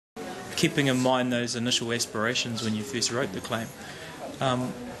keeping in mind those initial aspirations when you first wrote the claim,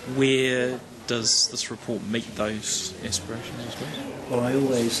 where does this report meet those aspirations as well? Well, I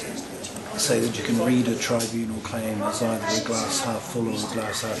always say that you can read a tribunal claim as either a glass half full or a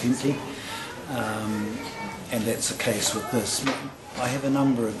glass half empty, and that's the case with this. I have a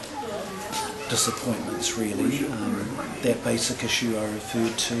number of disappointments really. That basic issue I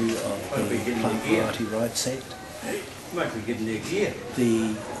referred to of the Plant Variety Rights Act.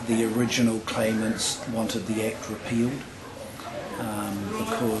 The original claimants wanted the Act repealed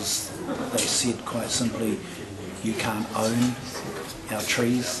because they said quite simply you can't own our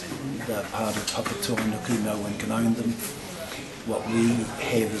trees, they're part of Papatūānuku, no one can own them. What we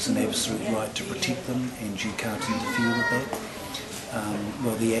have is an absolute right to protect them and you can't interfere with that.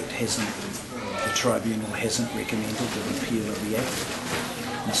 Well, the tribunal hasn't recommended the repeal of the Act.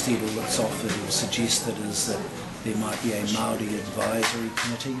 Instead, all it's offered or suggested is that there might be a Māori advisory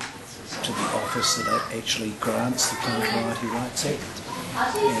committee to the office that actually grants the Plant Variety Rights Act,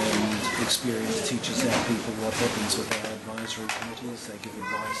 and experience teaches our people what happens with our advisory committees. They give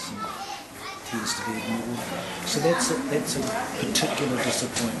advice and it tends to be ignored. So that's a particular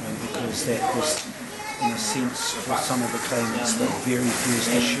disappointment, because that was, in a sense, for some of the claimants, the very first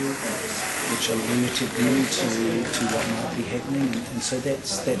issue which alerted them to what might be happening, and so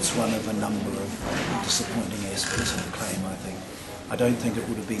that's one of a number of disappointing aspects of the claim, I think. I don't think it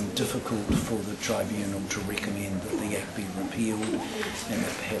would have been difficult for the tribunal to recommend that the Act be repealed and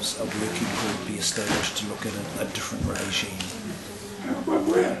that perhaps a working group be established to look at a different regime.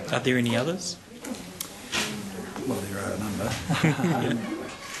 Are there any others? Well, there are a number.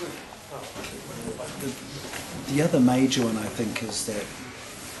 The other major one, I think, is that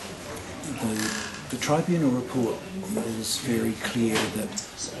the tribunal report is very clear that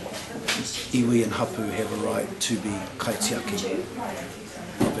iwi and hapu have a right to be kaitiaki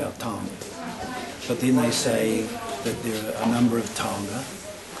of our taonga. But then they say that there are a number of taonga,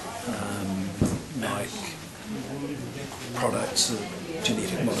 like products of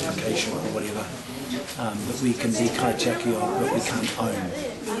genetic modification or whatever, that we can be kaitiaki of, but we can't own.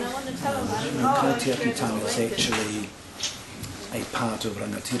 Kaitiaki tanga is actually a part of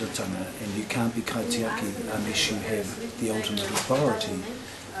rangatiratanga, and you can't be kaitiaki unless you have the ultimate authority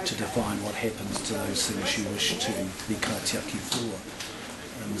to define what happens to those things you wish to be kaitiaki for.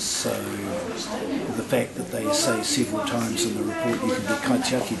 And so the fact that they say several times in the report you can be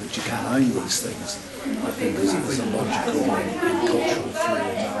kaitiaki but you can't own these things, I think is a logical and cultural flaw.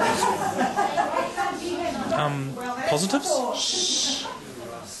 Positives?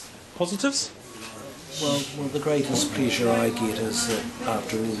 Positives? Well, the greatest pleasure I get is that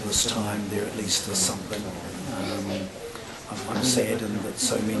after all this time there at least is something. I'm saddened that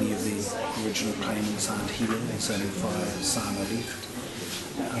so many of the original claimants aren't here. There's only 5 Sana left.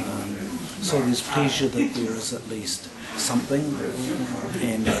 So there's pleasure that there is at least something,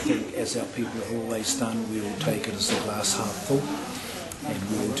 and I think, as our people have always done, we will take it as a glass half full, and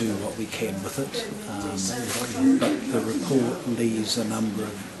we will do what we can with it. But the report leaves a number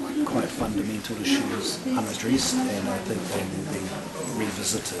of quite fundamental issues unaddressed, and I think they will be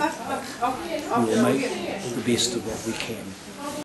revisited. We will make the best of what we can.